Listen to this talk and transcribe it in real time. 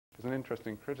is an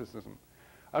interesting criticism.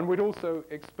 And we'd also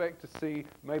expect to see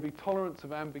maybe tolerance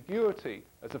of ambiguity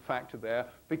as a factor there,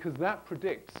 because that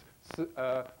predicts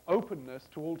openness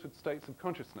to altered states of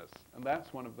consciousness. And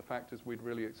that's one of the factors we'd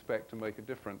really expect to make a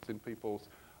difference in people's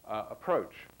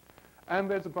approach. And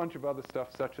there's a bunch of other stuff,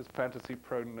 such as fantasy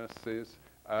proneses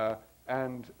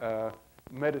and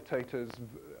meditators,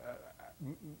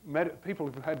 people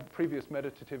who've had previous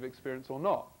meditative experience or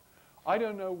not. I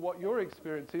don't know what your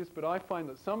experience is, but I find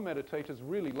that some meditators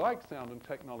really like sound and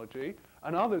technology,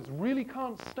 and others really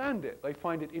can't stand it. They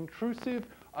find it intrusive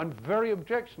and very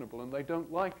objectionable, and they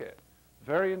don't like it.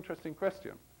 Very interesting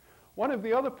question. One of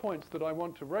the other points that I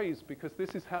want to raise, because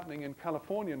this is happening in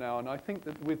California now, and I think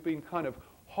that we've been kind of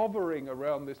hovering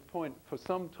around this point for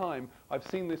some time. I've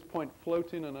seen this point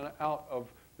float in and out of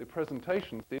the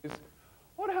presentations, is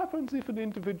what happens if an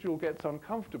individual gets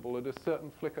uncomfortable at a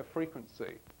certain flicker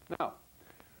frequency? Now,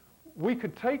 we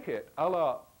could take it a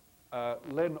la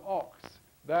Len Ox,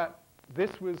 that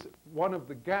this was one of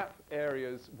the gap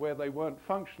areas where they weren't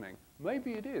functioning.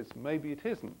 Maybe it is, maybe it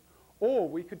isn't. Or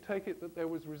we could take it that there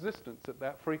was resistance at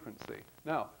that frequency.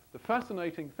 Now, the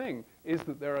fascinating thing is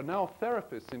that there are now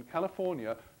therapists in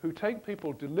California who take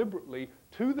people deliberately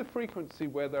to the frequency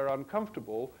where they're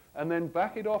uncomfortable and then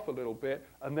back it off a little bit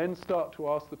and then start to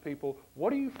ask the people,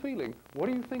 what are you feeling? What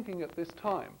are you thinking at this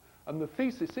time? And the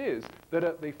thesis is that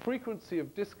at the frequency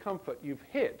of discomfort you've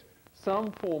hit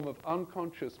some form of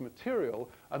unconscious material,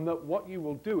 and that what you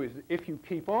will do is, if you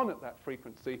keep on at that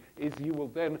frequency, is you will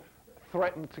then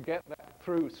threaten to get that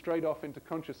through straight off into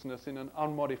consciousness in an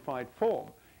unmodified form.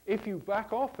 If you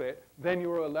back off it, then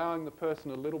you're allowing the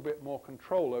person a little bit more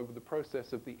control over the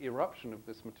process of the eruption of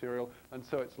this material, and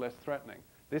so it's less threatening.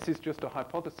 This is just a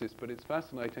hypothesis, but it's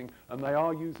fascinating, and they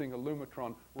are using a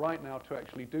Lumitron right now to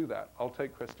actually do that. I'll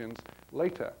take questions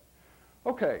later.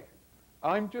 Okay,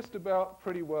 I'm just about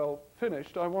pretty well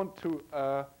finished. I want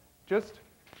to just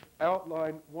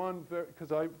outline one,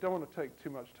 because I don't want to take too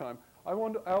much time. I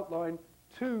want to outline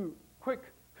two quick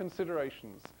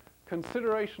considerations.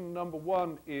 Consideration number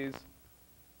one is,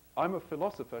 I'm a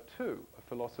philosopher too, a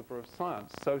philosopher of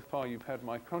science. So far you've had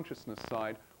my consciousness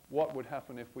side. What would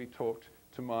happen if we talked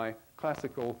to my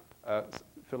classical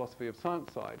philosophy of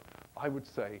science side? I would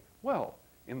say, well,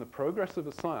 in the progress of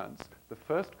a science, the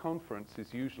first conference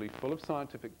is usually full of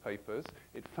scientific papers.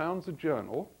 It founds a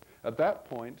journal. At that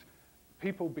point,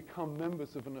 people become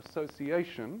members of an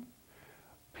association.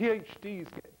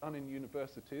 PhDs get done in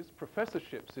universities.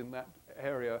 Professorships in that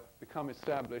area become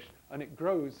established, and it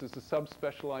grows as a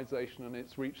subspecialization, and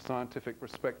it's reached scientific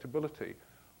respectability.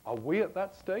 Are we at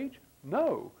that stage?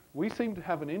 No. We seem to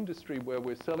have an industry where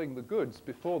we're selling the goods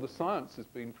before the science has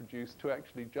been produced to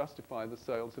actually justify the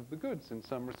sales of the goods in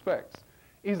some respects.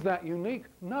 Is that unique?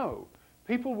 No.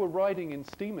 People were riding in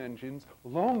steam engines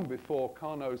long before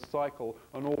Carnot's cycle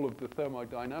and all of the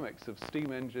thermodynamics of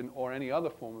steam engine or any other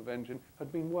form of engine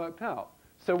had been worked out.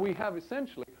 So we have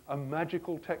essentially a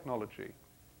magical technology.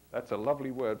 That's a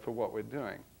lovely word for what we're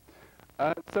doing.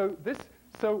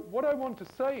 So what I want to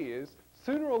say is,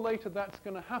 sooner or later that's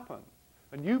going to happen.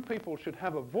 And you people should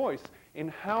have a voice in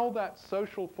how that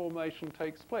social formation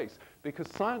takes place, because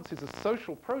science is a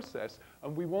social process,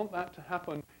 and we want that to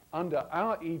happen under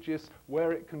our aegis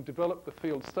where it can develop the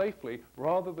field safely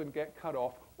rather than get cut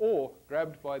off or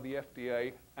grabbed by the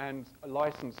FDA and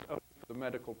licensed only for the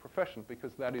medical profession,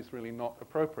 because that is really not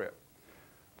appropriate.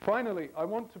 Finally, I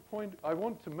want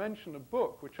to mention a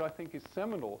book which I think is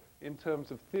seminal in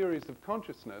terms of theories of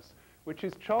consciousness, which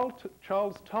is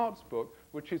Charles Tart's book,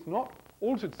 which is not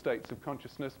Altered States of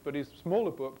Consciousness, but his smaller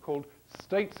book called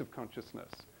States of Consciousness.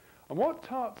 And what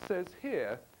Tart says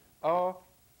here are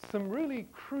some really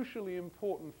crucially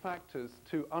important factors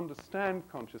to understand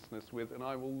consciousness with, and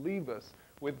I will leave us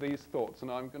with these thoughts, and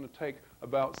I'm going to take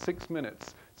about 6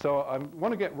 minutes. So I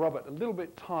want to get Robert a little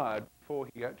bit tired before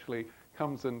he actually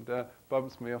comes and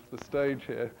bumps me off the stage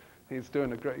here. He's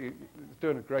doing a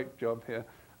great job here.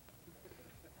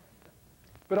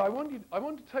 But I want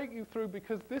to take you through,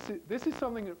 because this is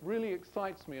something that really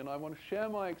excites me, and I want to share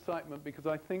my excitement because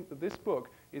I think that this book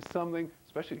is something,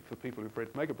 especially for people who've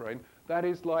read Megabrain, that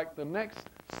is like the next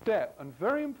step, and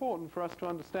very important for us to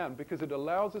understand, because it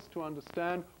allows us to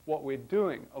understand what we're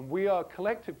doing, and we are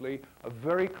collectively a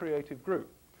very creative group.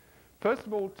 First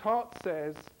of all, Tart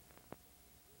says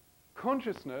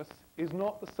consciousness is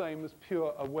not the same as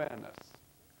pure awareness.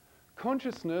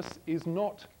 Consciousness is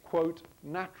not, quote,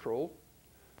 natural.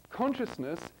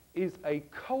 Consciousness is a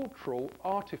cultural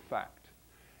artifact.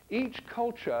 Each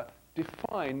culture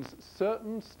defines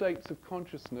certain states of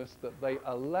consciousness that they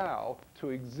allow to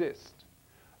exist.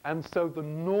 And so the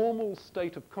normal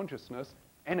state of consciousness,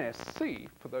 NSC,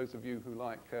 for those of you who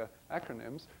like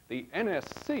acronyms, the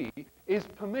NSC is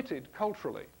permitted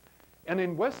culturally. And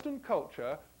in Western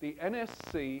culture, the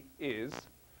NSC is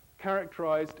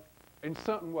characterized in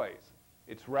certain ways.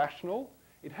 It's rational.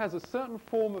 It has a certain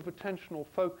form of attentional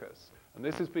focus. And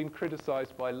this has been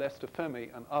criticized by Lester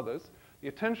Femi and others. The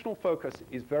attentional focus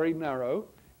is very narrow.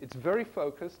 It's very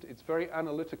focused. It's very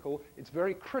analytical. It's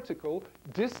very critical,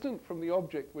 distant from the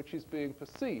object which is being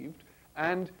perceived.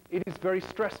 And it is very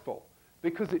stressful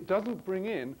because it doesn't bring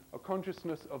in a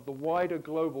consciousness of the wider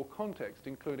global context,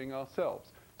 including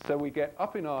ourselves. So we get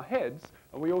up in our heads,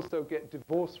 and we also get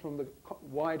divorced from the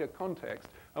wider context,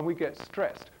 and we get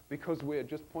stressed because we're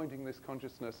just pointing this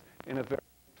consciousness in a very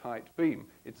tight beam.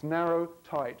 It's narrow,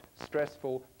 tight,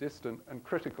 stressful, distant, and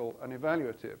critical and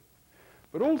evaluative.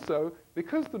 But also,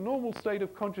 because the normal state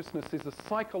of consciousness is a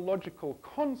psychological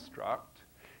construct,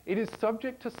 it is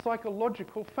subject to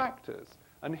psychological factors.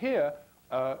 And here,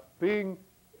 being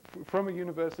from a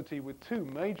university with two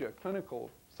major clinical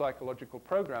psychological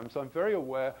programs, I'm very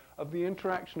aware of the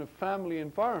interaction of family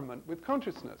environment with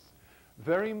consciousness.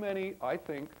 Very many, I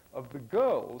think, of the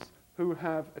girls who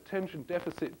have attention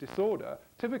deficit disorder,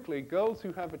 typically girls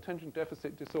who have attention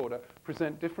deficit disorder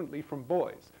present differently from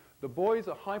boys. The boys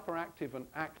are hyperactive and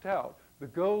act out. The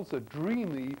girls are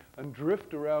dreamy and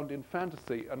drift around in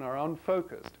fantasy and are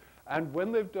unfocused. And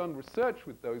when they've done research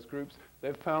with those groups,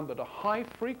 they've found that a high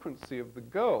frequency of the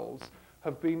girls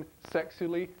have been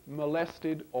sexually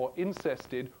molested or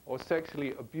incested or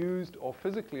sexually abused or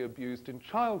physically abused in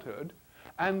childhood,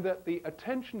 and that the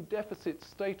attention deficit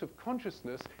state of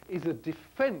consciousness is a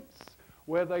defense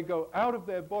where they go out of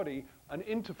their body and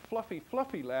into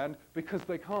fluffy land because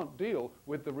they can't deal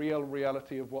with the real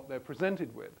reality of what they're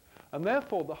presented with. And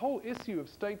therefore, the whole issue of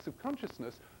states of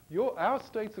consciousness, our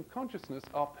states of consciousness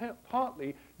are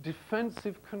partly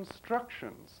defensive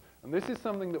constructions. And this is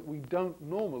something that we don't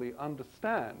normally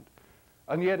understand.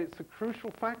 And yet it's a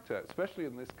crucial factor, especially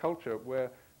in this culture where,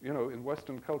 you know, in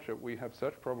Western culture, we have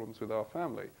such problems with our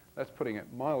family. That's putting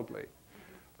it mildly.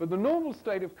 But the normal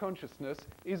state of consciousness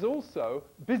is also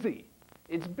busy.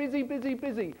 It's busy, busy,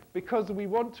 busy, because we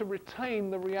want to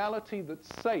retain the reality that's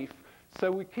safe. So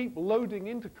we keep loading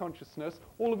into consciousness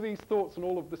all of these thoughts and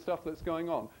all of the stuff that's going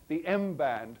on. The M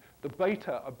band, the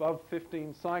beta above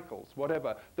 15 cycles,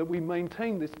 whatever, that we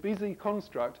maintain this busy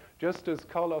construct, just as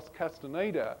Carlos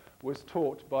Castaneda was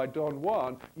taught by Don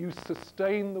Juan, you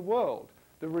sustain the world.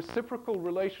 The reciprocal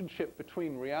relationship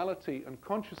between reality and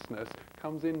consciousness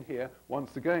comes in here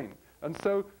once again. And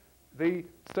so the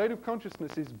state of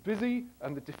consciousness is busy,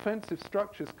 and the defensive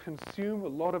structures consume a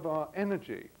lot of our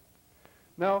energy.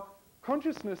 Now,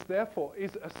 consciousness, therefore,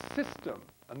 is a system,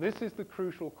 and this is the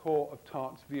crucial core of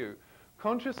Tart's view.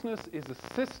 Consciousness is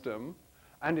a system,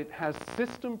 and it has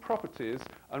system properties,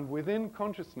 and within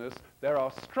consciousness there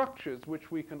are structures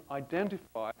which we can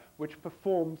identify which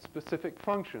perform specific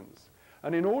functions.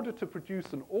 And in order to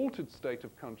produce an altered state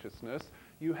of consciousness,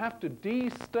 you have to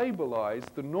destabilize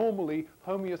the normally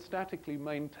homeostatically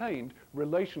maintained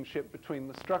relationship between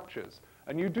the structures.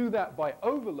 And you do that by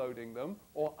overloading them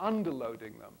or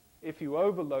underloading them. If you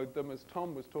overload them, as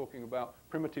Tom was talking about,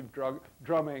 primitive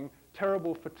drumming,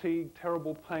 terrible fatigue,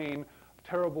 terrible pain,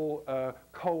 terrible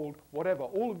cold, whatever,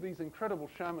 all of these incredible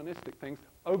shamanistic things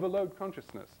overload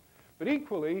consciousness. But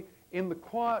equally, in the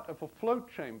quiet of a float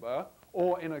chamber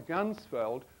or in a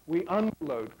Ganzfeld, we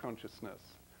underload consciousness.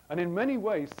 And in many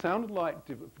ways, sound and light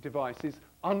devices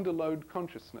underload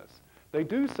consciousness. They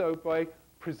do so by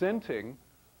presenting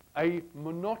a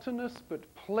monotonous but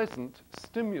pleasant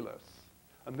stimulus.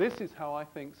 And this is how I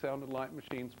think sound and light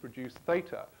machines produce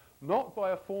theta. Not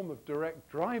by a form of direct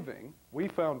driving. We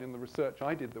found in the research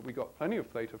I did that we got plenty of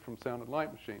theta from sound and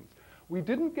light machines. We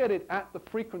didn't get it at the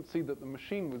frequency that the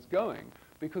machine was going,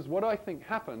 because what I think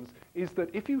happens is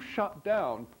that if you shut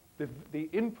down the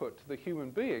input to the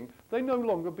human being, they no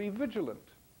longer be vigilant.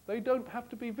 They don't have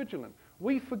to be vigilant.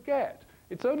 We forget.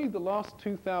 It's only the last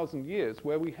 2,000 years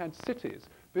where we had cities.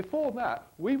 Before that,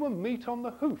 we were meat on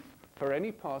the hoof for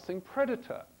any passing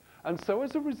predator. And so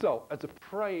as a result, as a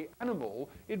prey animal,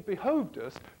 it behoved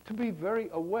us to be very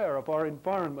aware of our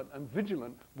environment and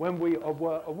vigilant when we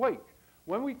were awake.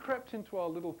 When we crept into our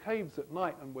little caves at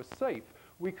night and were safe,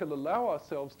 we could allow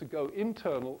ourselves to go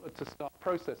internal to start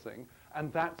processing,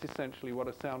 and that's essentially what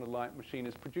a sound and light machine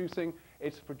is producing.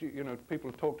 It's you know,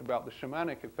 people have talked about the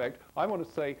shamanic effect. I want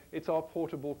to say it's our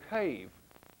portable cave.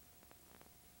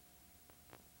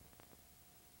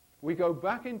 We go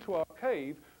back into our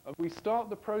cave and we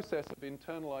start the process of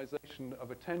internalization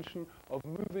of attention, of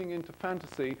moving into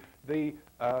fantasy, the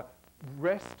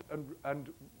rest and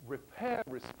repair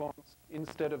response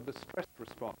instead of the stress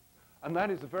response. And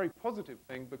that is a very positive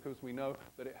thing because we know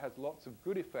that it has lots of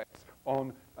good effects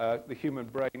on the human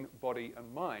brain, body,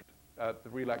 and mind. The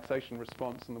relaxation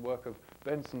response and the work of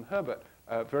Benson Herbert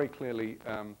very clearly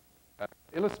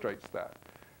illustrates that.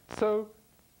 So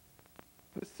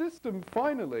the system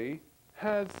finally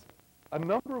has a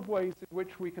number of ways in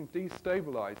which we can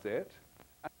destabilize it,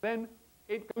 and then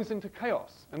it goes into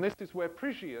chaos. And this is where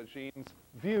Prigoggine's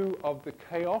view of the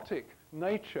chaotic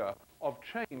nature of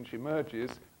change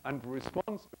emerges and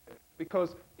responds to it,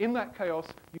 because in that chaos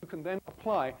you can then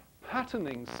apply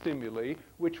patterning stimuli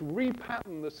which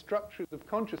repattern the structures of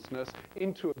consciousness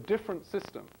into a different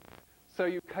system. So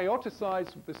you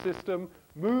chaoticize the system,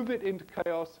 move it into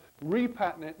chaos,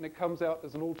 repattern it, and it comes out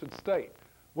as an altered state.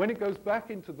 When it goes back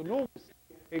into the normal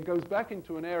state, it goes back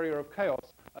into an area of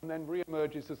chaos and then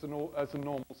reemerges as a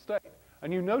normal state.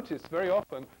 And you notice very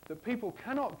often that people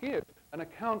cannot give an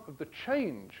account of the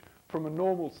change from a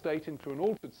normal state into an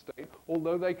altered state,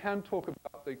 although they can talk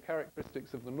about the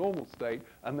characteristics of the normal state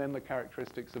and then the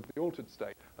characteristics of the altered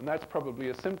state. And that's probably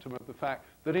a symptom of the fact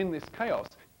that in this chaos,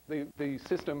 the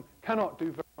system cannot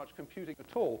do very much computing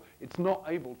at all. It's not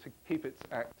able to keep its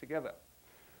act together.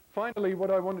 Finally, what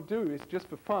I want to do is, just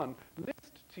for fun,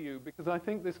 list to you, because I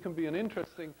think this can be an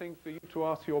interesting thing for you to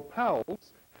ask your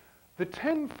pals, the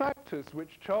 10 factors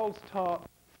which Charles Tart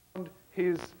found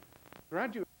his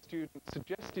graduate students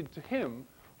suggested to him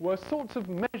were sorts of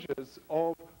measures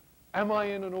of, am I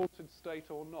in an altered state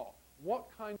or not? What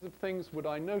kinds of things would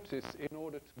I notice in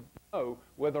order to know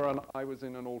whether or not I was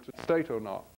in an altered state or not?